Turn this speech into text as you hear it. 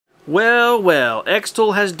Well, well,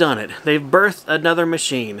 xTool has done it. They've birthed another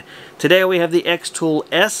machine. Today we have the xTool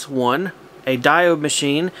S1, a diode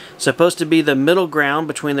machine, supposed to be the middle ground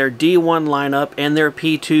between their D1 lineup and their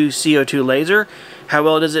P2 CO2 laser. How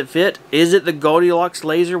well does it fit? Is it the Goldilocks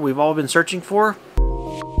laser we've all been searching for?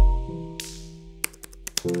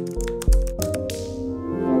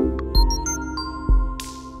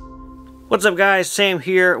 What's up guys, Sam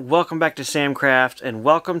here. Welcome back to Samcraft and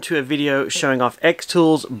welcome to a video showing off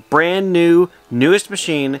xTool's brand new, newest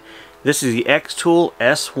machine. This is the xTool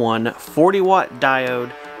S1 40 watt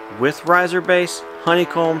diode with riser base,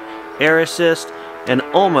 honeycomb, air assist, and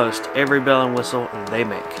almost every bell and whistle they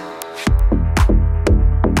make.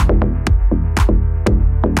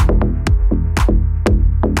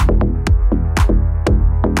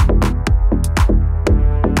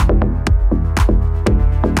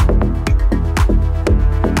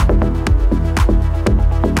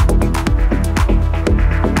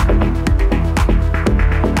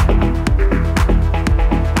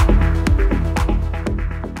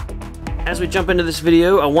 As we jump into this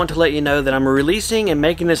video, I want to let you know that I'm releasing and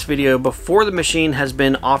making this video before the machine has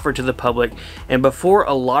been offered to the public and before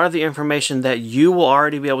a lot of the information that you will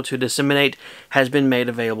already be able to disseminate has been made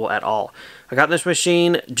available at all. I got this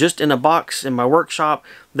machine just in a box in my workshop.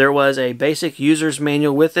 There was a basic user's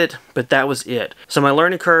manual with it, but that was it. So my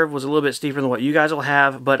learning curve was a little bit steeper than what you guys will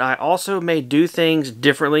have, but I also may do things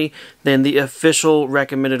differently than the official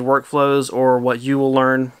recommended workflows or what you will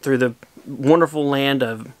learn through the wonderful land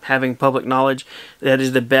of having public knowledge. That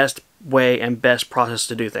is the best way and best process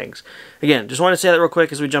to do things. Again, just want to say that real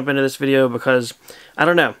quick as we jump into this video because, I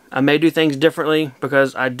don't know, I may do things differently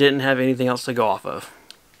because I didn't have anything else to go off of.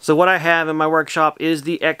 So what I have in my workshop is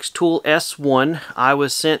the xTool S1. I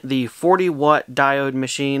was sent the 40 watt diode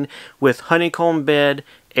machine with honeycomb bed,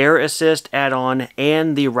 air assist add-on,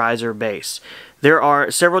 and the riser base. There are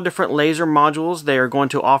several different laser modules they are going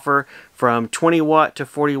to offer from 20 watt to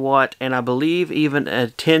 40 watt, and I believe even a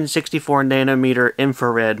 1064 nanometer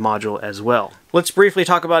infrared module as well. Let's briefly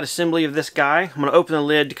talk about assembly of this guy. I'm going to open the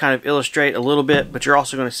lid to kind of illustrate a little bit, but you're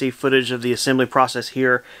also going to see footage of the assembly process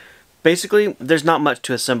here. Basically, there's not much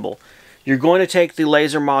to assemble. You're going to take the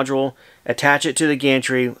laser module, attach it to the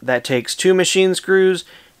gantry. That takes 2 machine screws,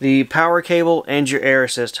 the power cable, and your air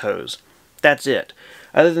assist hose. That's it.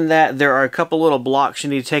 Other than that, there are a couple little blocks you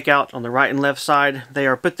need to take out on the right and left side. They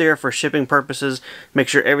are put there for shipping purposes. Make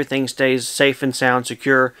sure everything stays safe and sound,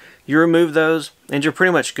 secure. You remove those, and you're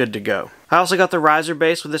pretty much good to go. I also got the riser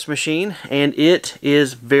base with this machine, and it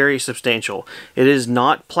is very substantial. It is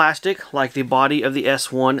not plastic like the body of the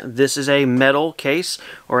S1. This is a metal case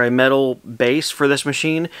or a metal base for this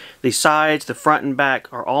machine. The sides, the front and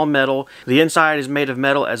back are all metal. The inside is made of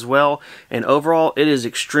metal as well, and overall it is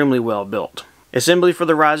extremely well built. Assembly for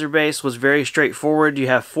the riser base was very straightforward. You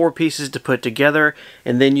have 4 pieces to put together,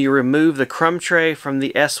 and then you remove the crumb tray from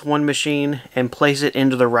the S1 machine and place it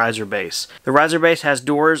into the riser base. The riser base has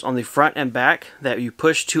doors on the front and back that you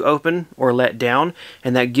push to open or let down,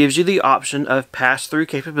 and that gives you the option of pass-through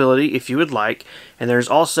capability if you would like. And there's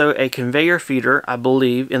also a conveyor feeder, I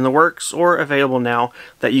believe, in the works or available now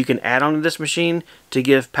that you can add onto this machine to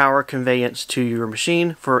give power conveyance to your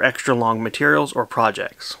machine for extra long materials or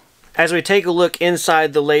projects. As we take a look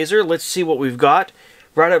inside the laser, let's see what we've got.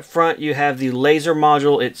 Right up front, you have the laser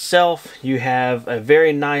module itself. You have a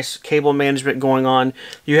very nice cable management going on.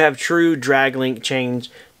 You have true drag link chains,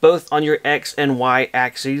 both on your X and Y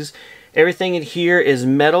axes. Everything in here is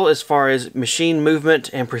metal as far as machine movement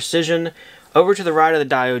and precision. Over to the right of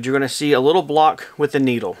the diode, you're going to see a little block with a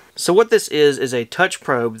needle. So what this is a touch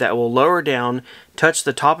probe that will lower down, touch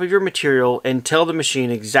the top of your material, and tell the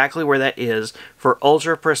machine exactly where that is for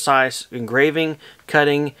ultra precise engraving,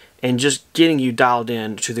 cutting, and just getting you dialed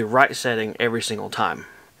in to the right setting every single time.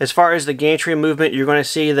 As far as the gantry movement, you're going to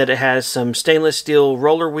see that it has some stainless steel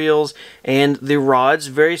roller wheels and the rods,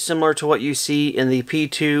 very similar to what you see in the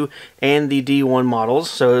P2 and the D1 models.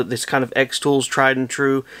 So this kind of xTool's tried and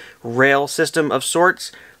true rail system of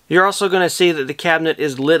sorts. You're also going to see that the cabinet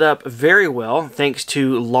is lit up very well thanks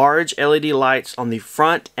to large LED lights on the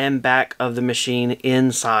front and back of the machine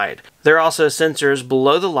inside. There are also sensors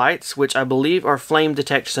below the lights, which I believe are flame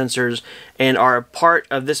detect sensors and are a part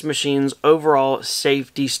of this machine's overall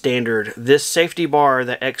safety standard. This safety bar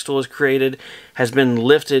that xTool has created has been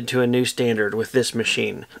lifted to a new standard with this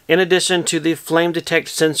machine. In addition to the flame detect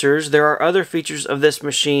sensors, there are other features of this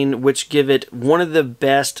machine which give it one of the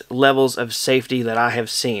best levels of safety that I have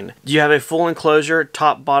seen. You have a full enclosure,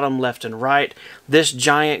 top, bottom, left, and right. This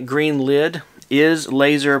giant green lid is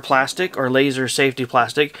laser plastic or laser safety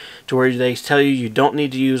plastic, to where they tell you you don't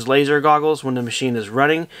need to use laser goggles when the machine is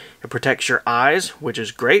running. It protects your eyes, which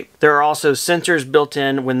is great. There are also sensors built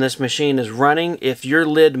in when this machine is running. If your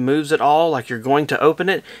lid moves at all, like you're going to open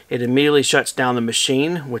it, it immediately shuts down the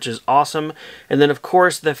machine, which is awesome. And then of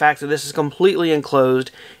course, the fact that this is completely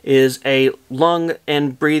enclosed is a lung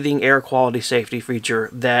and breathing air quality safety feature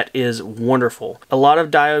that is wonderful. A lot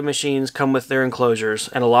of diode machines come with their enclosures,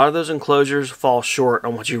 and a lot of those enclosures fall short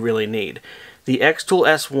on what you really need. The xTool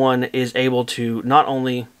S1 is able to not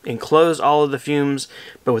only enclose all of the fumes,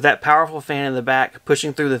 but with that powerful fan in the back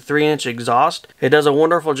pushing through the 3-inch exhaust, it does a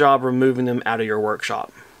wonderful job removing them out of your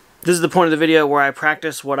workshop. This is the point of the video where I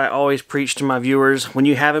practice what I always preach to my viewers. When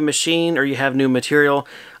you have a machine or you have new material,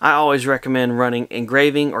 I always recommend running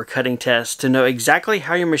engraving or cutting tests to know exactly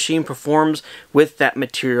how your machine performs with that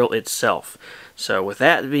material itself. So with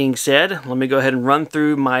that being said, let me go ahead and run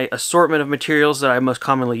through my assortment of materials that I most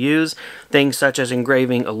commonly use. Things such as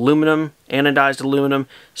engraving aluminum, anodized aluminum,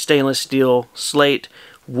 stainless steel, slate,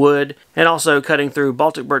 wood, and also cutting through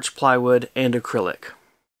Baltic birch plywood and acrylic.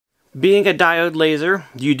 Being a diode laser,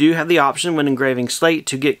 you do have the option when engraving slate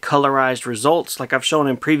to get colorized results like I've shown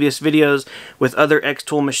in previous videos with other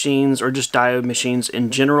xTool machines or just diode machines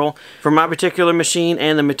in general. For my particular machine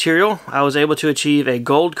and the material, I was able to achieve a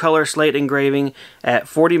gold color slate engraving at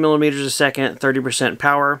 40 millimeters a second, 30%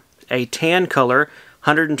 power, a tan color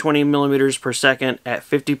 120 millimeters per second at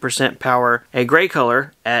 50% power, a gray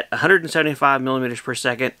color at 175 millimeters per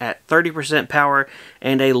second at 30% power,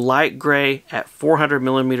 and a light gray at 400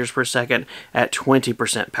 millimeters per second at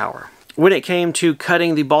 20% power. When it came to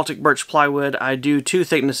cutting the Baltic birch plywood, I do two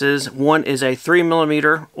thicknesses. One is a 3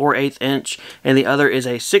 millimeter or 1/8 inch, and the other is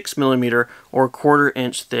a 6 millimeter or 1/4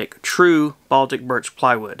 inch thick true Baltic birch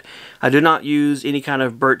plywood. I do not use any kind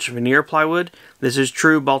of birch veneer plywood. This is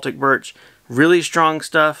true Baltic birch. Really strong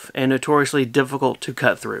stuff and notoriously difficult to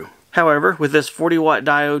cut through. However, with this 40 watt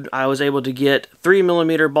diode, I was able to get 3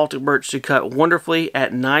 millimeter Baltic birch to cut wonderfully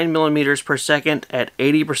at 9 millimeters per second at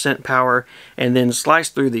 80% power, and then slice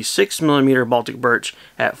through the 6 millimeter Baltic birch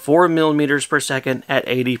at 4 millimeters per second at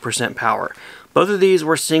 80% power. Both of these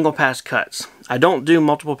were single pass cuts. I don't do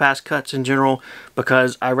multiple pass cuts in general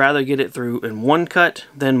because I rather get it through in one cut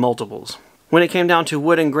than multiples. When it came down to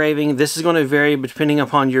wood engraving, this is going to vary depending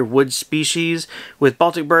upon your wood species. With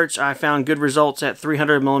Baltic birch, I found good results at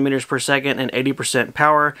 300 millimeters per second and 80%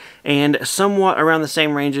 power, and somewhat around the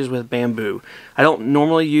same ranges with bamboo. I don't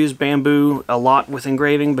normally use bamboo a lot with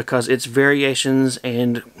engraving because its variations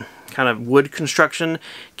and kind of wood construction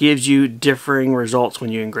gives you differing results when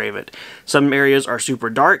you engrave it. Some areas are super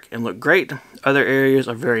dark and look great. Other areas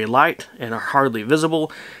are very light and are hardly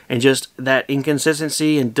visible, and just that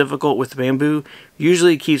inconsistency and difficult with bamboo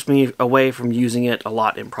usually keeps me away from using it a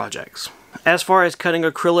lot in projects. As far as cutting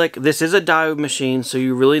acrylic, this is a diode machine, so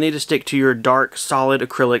you really need to stick to your dark, solid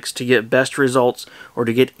acrylics to get best results or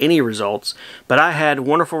to get any results. But I had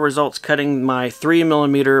wonderful results cutting my 3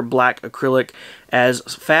 millimeter black acrylic as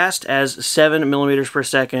fast as 7 millimeters per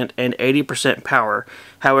second and 80% power.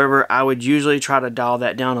 However, I would usually try to dial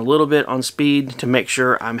that down a little bit on speed to make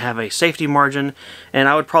sure I have a safety margin, and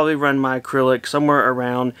I would probably run my acrylic somewhere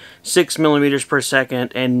around 6 millimeters per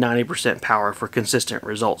second and 90% power for consistent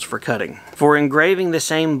results for cutting. For engraving the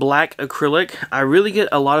same black acrylic, I really get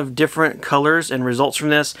a lot of different colors and results from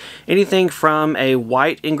this. Anything from a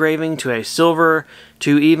white engraving to a silver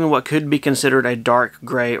to even what could be considered a dark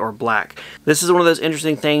gray or black. This is one of those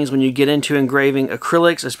interesting things when you get into engraving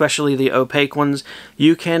acrylics, especially the opaque ones.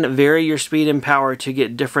 You can vary your speed and power to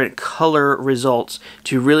get different color results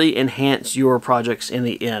to really enhance your projects in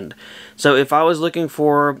the end. So if I was looking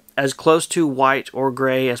for as close to white or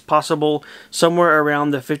gray as possible, somewhere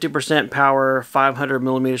around the 50% power, 500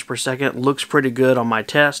 millimeters per second looks pretty good on my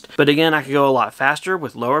test. But again, I could go a lot faster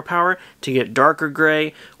with lower power to get darker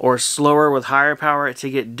gray, or slower with higher power to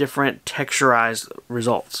get different texturized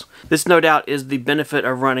results. This no doubt is the benefit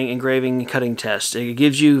of running engraving and cutting tests. It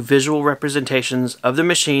gives you visual representations of the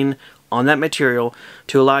machine on that material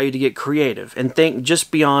to allow you to get creative and think just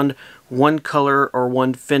beyond one color or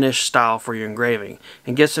one finish style for your engraving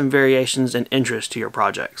and get some variations and interest to your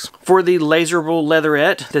projects. For the Laserable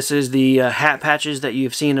Leatherette, this is the hat patches that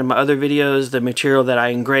you've seen in my other videos, the material that I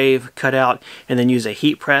engrave, cut out, and then use a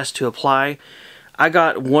heat press to apply. I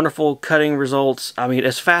got wonderful cutting results. I mean,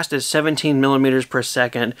 as fast as 17 millimeters per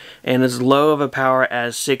second and as low of a power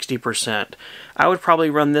as 60%. I would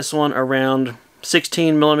probably run this one around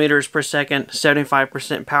 16 millimeters per second,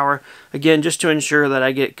 75% power. Again, just to ensure that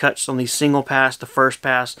I get cuts on the single pass, the first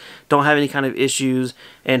pass, don't have any kind of issues,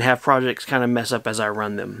 and have projects kind of mess up as I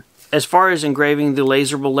run them. As far as engraving the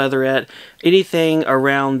Laserable Leatherette, anything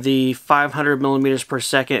around the 500 millimeters per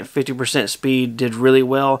second, 50% speed did really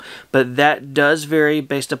well, but that does vary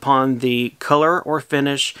based upon the color or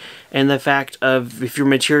finish and the fact of if your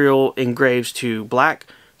material engraves to black,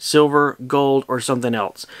 silver, gold, or something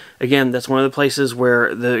else. Again, that's one of the places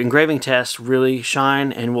where the engraving tests really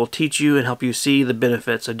shine and will teach you and help you see the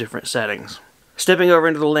benefits of different settings. Stepping over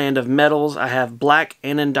into the land of metals, I have black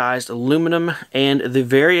anodized aluminum, and the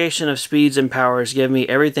variation of speeds and powers give me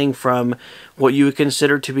everything from what you would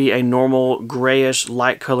consider to be a normal grayish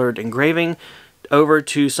light colored engraving over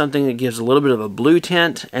to something that gives a little bit of a blue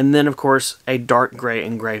tint, and then of course a dark gray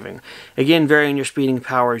engraving. Again, varying your speeding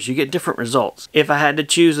powers, you get different results. If I had to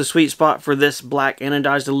choose the sweet spot for this black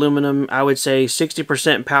anodized aluminum, I would say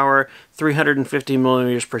 60% power, 350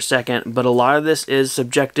 millimeters per second, but a lot of this is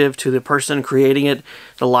subjective to the person creating it,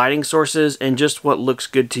 the lighting sources, and just what looks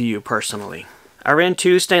good to you personally. I ran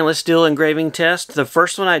 2 stainless steel engraving tests. The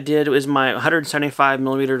first one I did was my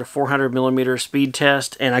 175mm to 400mm speed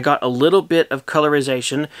test, and I got a little bit of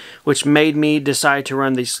colorization, which made me decide to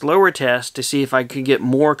run the slower test to see if I could get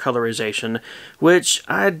more colorization, which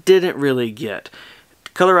I didn't really get.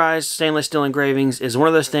 Colorized stainless steel engravings is one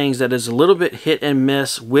of those things that is a little bit hit and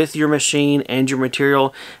miss with your machine and your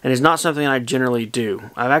material, and is not something I generally do.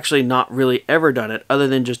 I've actually not really ever done it other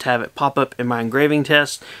than just have it pop up in my engraving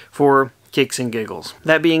test for kicks and giggles.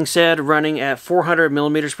 That being said, running at 400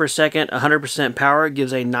 millimeters per second, 100% power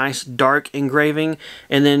gives a nice dark engraving,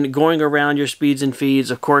 and then going around your speeds and feeds,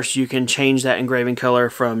 of course, you can change that engraving color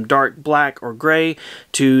from dark black or gray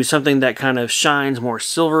to something that kind of shines more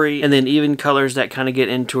silvery, and then even colors that kind of get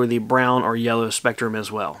into the brown or yellow spectrum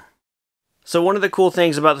as well. So one of the cool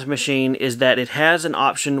things about this machine is that it has an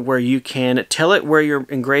option where you can tell it where your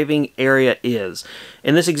engraving area is.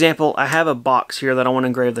 In this example, I have a box here that I want to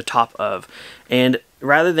engrave the top of, and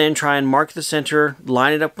rather than try and mark the center,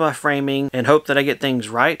 line it up with my framing, and hope that I get things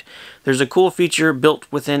right, there's a cool feature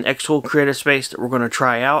built within xTool Creative Space that we're going to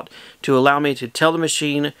try out to allow me to tell the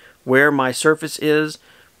machine where my surface is,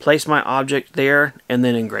 place my object there, and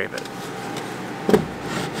then engrave it.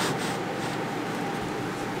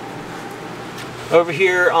 Over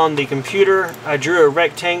here on the computer, I drew a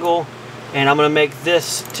rectangle, and I'm going to make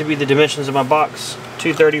this to be the dimensions of my box,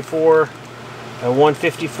 234 by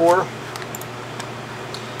 154.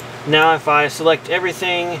 Now if I select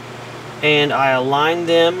everything and I align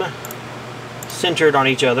them centered on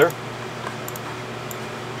each other,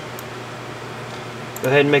 go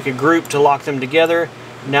ahead and make a group to lock them together.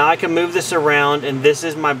 Now I can move this around, and this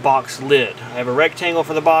is my box lid. I have a rectangle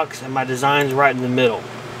for the box and my design's right in the middle.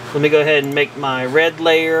 Let me go ahead and make my red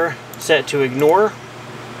layer set to ignore.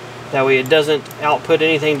 That way it doesn't output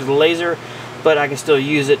anything to the laser, but I can still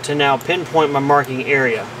use it to now pinpoint my marking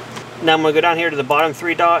area. Now I'm going to go down here to the bottom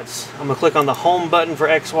 3 dots. I'm going to click on the home button for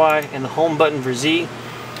XY and the home button for Z.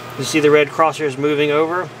 You see the red crosshairs moving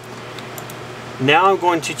over. Now I'm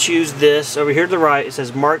going to choose this over here to the right. It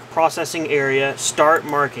says Mark Processing Area, Start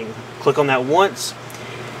Marking. Click on that once.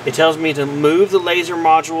 It tells me to move the laser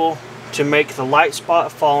module to make the light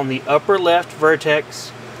spot fall on the upper left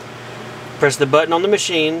vertex. Press the button on the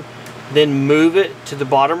machine, then move it to the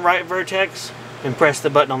bottom right vertex and press the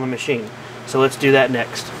button on the machine. So let's do that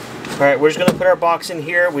next. Alright, we're just going to put our box in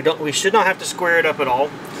here. We should not have to square it up at all.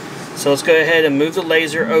 So let's go ahead and move the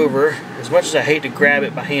laser over. As much as I hate to grab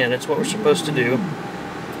it by hand, it's what we're supposed to do.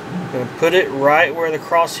 I'm going to put it right where the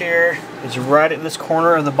crosshair is, right at this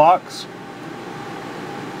corner of the box.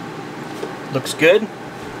 Looks good.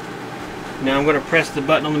 Now I'm going to press the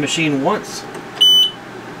button on the machine once.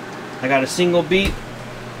 I got a single beat.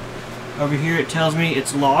 Over here it tells me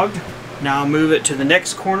it's logged. Now I'll move it to the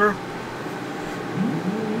next corner.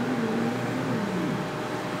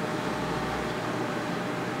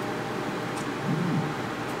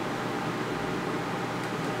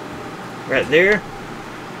 Right there.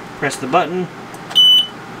 Press the button.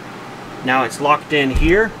 Now it's locked in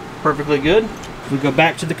here. Perfectly good. We go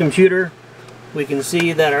back to the computer. We can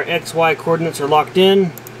see that our XY coordinates are locked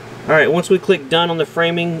in. Alright, once we click done on the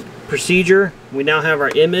framing procedure, we now have our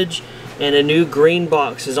image, and a new green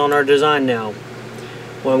box is on our design now.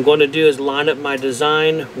 What I'm going to do is line up my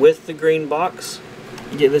design with the green box.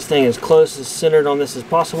 Get this thing as close as centered on this as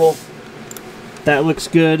possible. That looks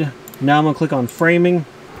good. Now I'm going to click on framing,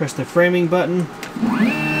 press the framing button.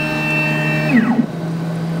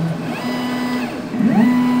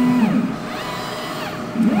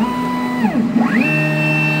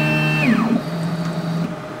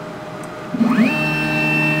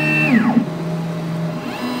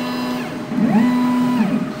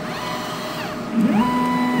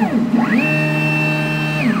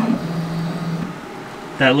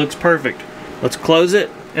 That looks perfect. Let's close it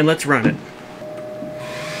and let's run it.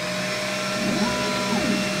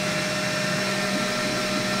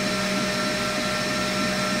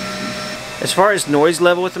 As far as noise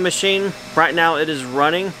level with the machine, right now it is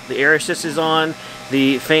running. The air assist is on,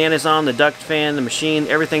 the fan is on, the duct fan, the machine,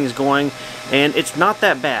 everything is going, and it's not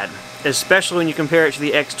that bad. Especially when you compare it to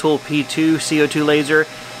the xTool P2 CO2 laser.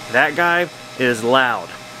 That guy is loud.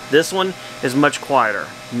 This one is much quieter.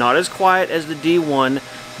 Not as quiet as the D1,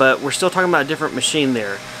 but we're still talking about a different machine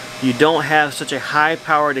there. You don't have such a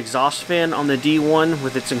high-powered exhaust fan on the D1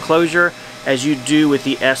 with its enclosure as you do with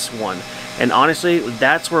the S1. And honestly,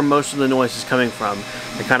 that's where most of the noise is coming from.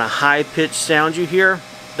 The kind of high-pitched sound you hear,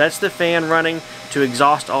 that's the fan running to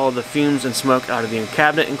exhaust all of the fumes and smoke out of the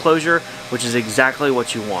cabinet enclosure, which is exactly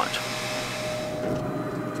what you want.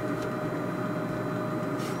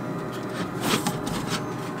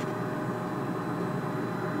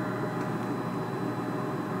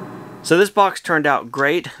 So this box turned out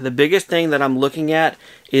great. The biggest thing that I'm looking at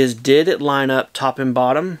is, did it line up top and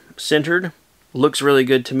bottom, centered? Looks really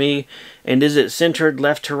good to me. And is it centered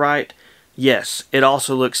left to right? Yes, it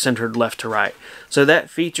also looks centered left to right. So that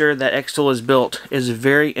feature that xTool has built is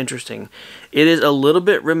very interesting. It is a little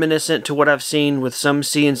bit reminiscent to what I've seen with some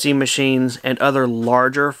CNC machines and other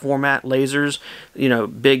larger format lasers, you know,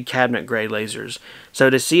 big cabinet grade lasers. So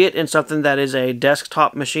to see it in something that is a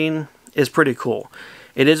desktop machine is pretty cool.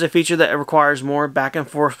 It is a feature that requires more back and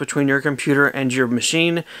forth between your computer and your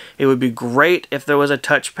machine. It would be great if there was a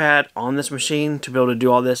touchpad on this machine to be able to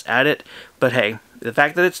do all this at it, but hey, the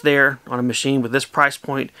fact that it's there on a machine with this price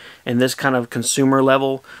point and this kind of consumer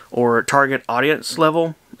level or target audience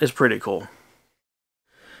level is pretty cool.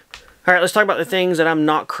 Alright, let's talk about the things that I'm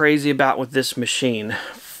not crazy about with this machine.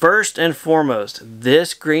 First and foremost,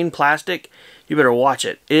 this green plastic, you better watch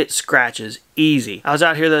it. It scratches easy. I was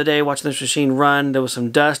out here the other day watching this machine run. There was some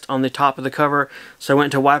dust on the top of the cover, so I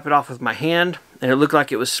went to wipe it off with my hand, and it looked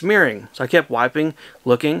like it was smearing. So I kept wiping,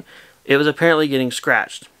 looking. It was apparently getting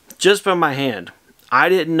scratched just from my hand. I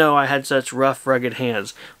didn't know I had such rough, rugged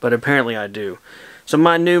hands, but apparently I do. So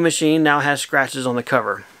my new machine now has scratches on the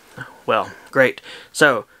cover. Well, great.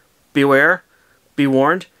 So beware, be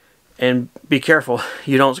warned, and be careful.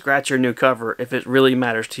 You don't scratch your new cover if it really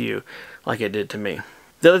matters to you, like it did to me.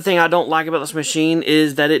 The other thing I don't like about this machine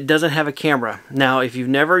is that it doesn't have a camera. Now, if you've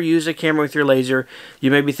never used a camera with your laser, you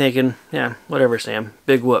may be thinking, yeah, whatever, Sam,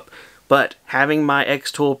 big whoop. But having my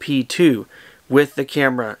xTool P2 with the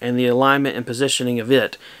camera and the alignment and positioning of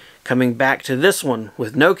it, coming back to this one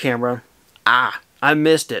with no camera, I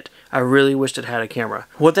missed it. I really wished it had a camera.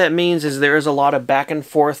 What that means is there is a lot of back and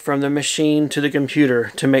forth from the machine to the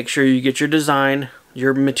computer to make sure you get your design,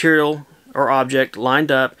 your material or object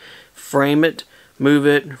lined up, frame it, move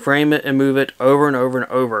it, frame it, and move it over and over and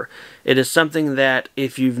over. It is something that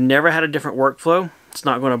if you've never had a different workflow, it's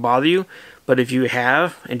not going to bother you. But if you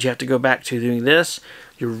have, and you have to go back to doing this,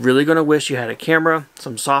 you're really going to wish you had a camera,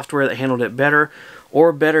 some software that handled it better,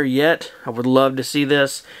 or better yet, I would love to see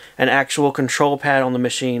this, an actual control pad on the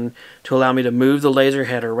machine to allow me to move the laser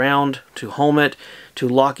head around, to home it, to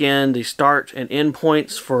lock in the start and end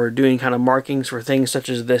points for doing kind of markings for things such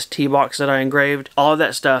as this T-box that I engraved. All of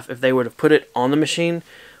that stuff, if they would have put it on the machine,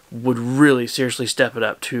 would really seriously step it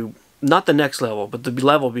up to not the next level, but the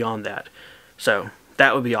level beyond that. So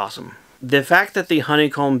that would be awesome. The fact that the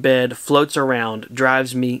honeycomb bed floats around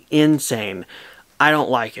drives me insane. I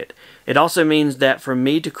don't like it. It also means that for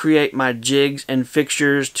me to create my jigs and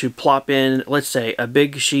fixtures to plop in, let's say, a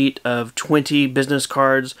big sheet of 20 business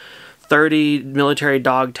cards, 30 military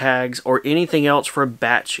dog tags, or anything else for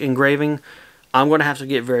batch engraving, I'm going to have to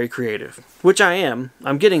get very creative. Which I am.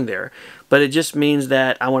 I'm getting there. But it just means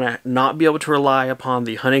that I want to not be able to rely upon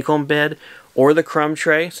the honeycomb bed or the crumb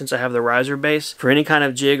tray, since I have the riser base, for any kind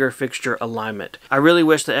of jig or fixture alignment. I really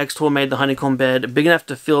wish that xTool made the honeycomb bed big enough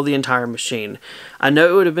to fill the entire machine. I know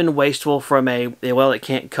it would have been wasteful from a, well, it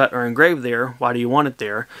can't cut or engrave there, why do you want it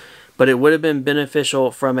there? But it would have been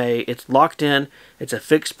beneficial from a, it's locked in, it's a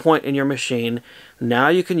fixed point in your machine. Now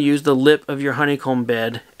you can use the lip of your honeycomb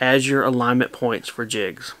bed as your alignment points for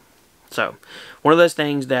jigs. So, one of those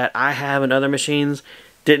things that I have in other machines,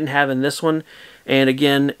 didn't have in this one. And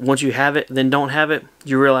again, once you have it, then don't have it,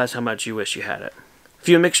 you realize how much you wish you had it.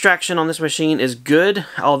 Fume extraction on this machine is good,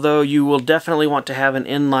 although you will definitely want to have an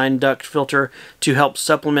inline duct filter to help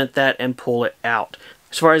supplement that and pull it out.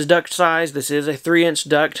 As far as duct size, this is a 3-inch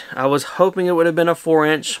duct. I was hoping it would have been a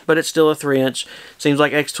 4-inch, but it's still a 3-inch. Seems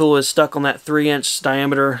like xTool is stuck on that 3-inch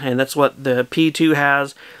diameter, and that's what the P2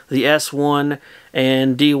 has. the S1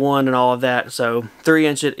 and D1 and all of that. So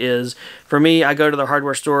 3-inch it is. For me, I go to the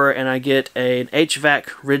hardware store and I get an HVAC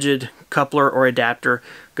rigid coupler or adapter.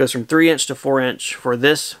 Goes from 3-inch to 4-inch. For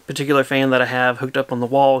this particular fan that I have hooked up on the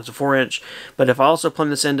wall, it's a 4-inch. But if I also plumb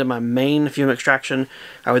this into my main fume extraction,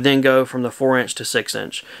 I would then go from the 4-inch to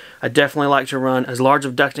 6-inch. I definitely like to run as large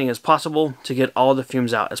of ducting as possible to get all the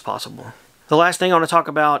fumes out as possible. The last thing I want to talk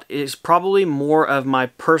about is probably more of my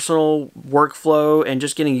personal workflow and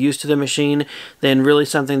just getting used to the machine than really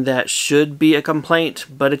something that should be a complaint,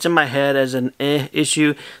 but it's in my head as an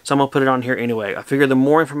issue, so I'm going to put it on here anyway. I figure the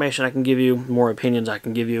more information I can give you, the more opinions I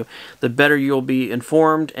can give you, the better you'll be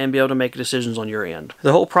informed and be able to make decisions on your end.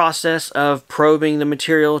 The whole process of probing the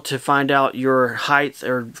material to find out your height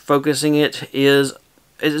or focusing it is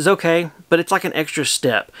okay, but it's like an extra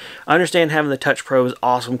step. I understand having the touch probe is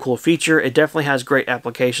awesome, cool feature. It definitely has great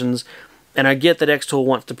applications, and I get that xTool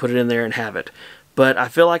wants to put it in there and have it. But I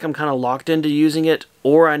feel like I'm kind of locked into using it,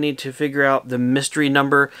 or I need to figure out the mystery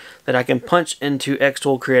number that I can punch into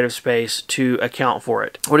xTool Creative Space to account for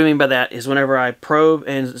it. What I mean by that is whenever I probe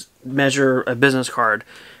and measure a business card,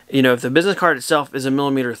 you know, if the business card itself is 1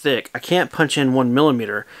 millimeter thick, I can't punch in 1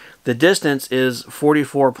 millimeter. The distance is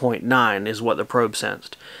 44.9 is what the probe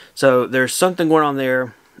sensed. So there's something going on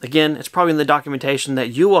there. Again, it's probably in the documentation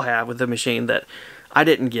that you will have with the machine that I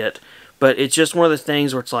didn't get. But it's just one of those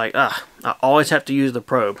things where it's like, I always have to use the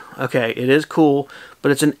probe. Okay, it is cool,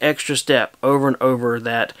 but it's an extra step over and over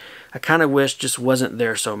that I kind of wish just wasn't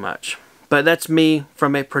there so much. But that's me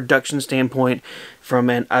from a production standpoint, from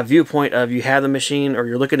a viewpoint of you have the machine or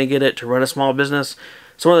you're looking to get it to run a small business.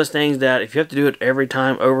 It's one of those things that if you have to do it every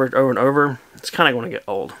time over and over and over, it's kind of going to get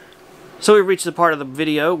old. So we've reached the part of the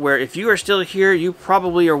video where if you are still here, you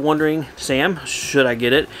probably are wondering, Sam, should I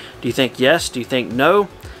get it? Do you think yes? Do you think no?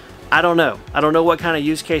 I don't know. I don't know what kind of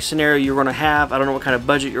use case scenario you're going to have. I don't know what kind of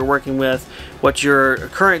budget you're working with, what your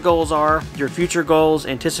current goals are, your future goals,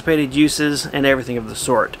 anticipated uses, and everything of the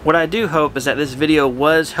sort. What I do hope is that this video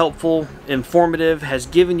was helpful, informative, has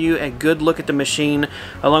given you a good look at the machine,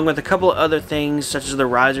 along with a couple of other things such as the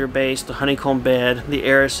riser base, the honeycomb bed, the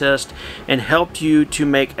air assist, and helped you to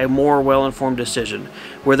make a more well-informed decision.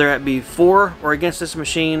 Whether it be for or against this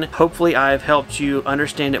machine, hopefully I've helped you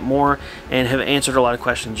understand it more and have answered a lot of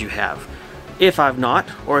questions you have. If I've not,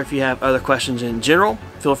 or if you have other questions in general,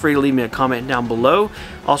 feel free to leave me a comment down below.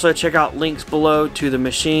 Also check out links below to the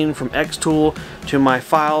machine from xTool, to my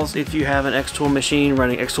files if you have an xTool machine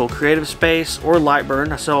running xTool Creative Space or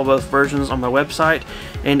Lightburn. I sell both versions on my website,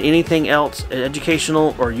 and anything else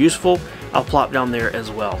educational or useful I'll plop down there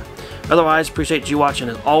as well. Otherwise, appreciate you watching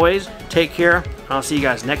as always. Take care, and I'll see you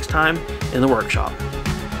guys next time in the workshop.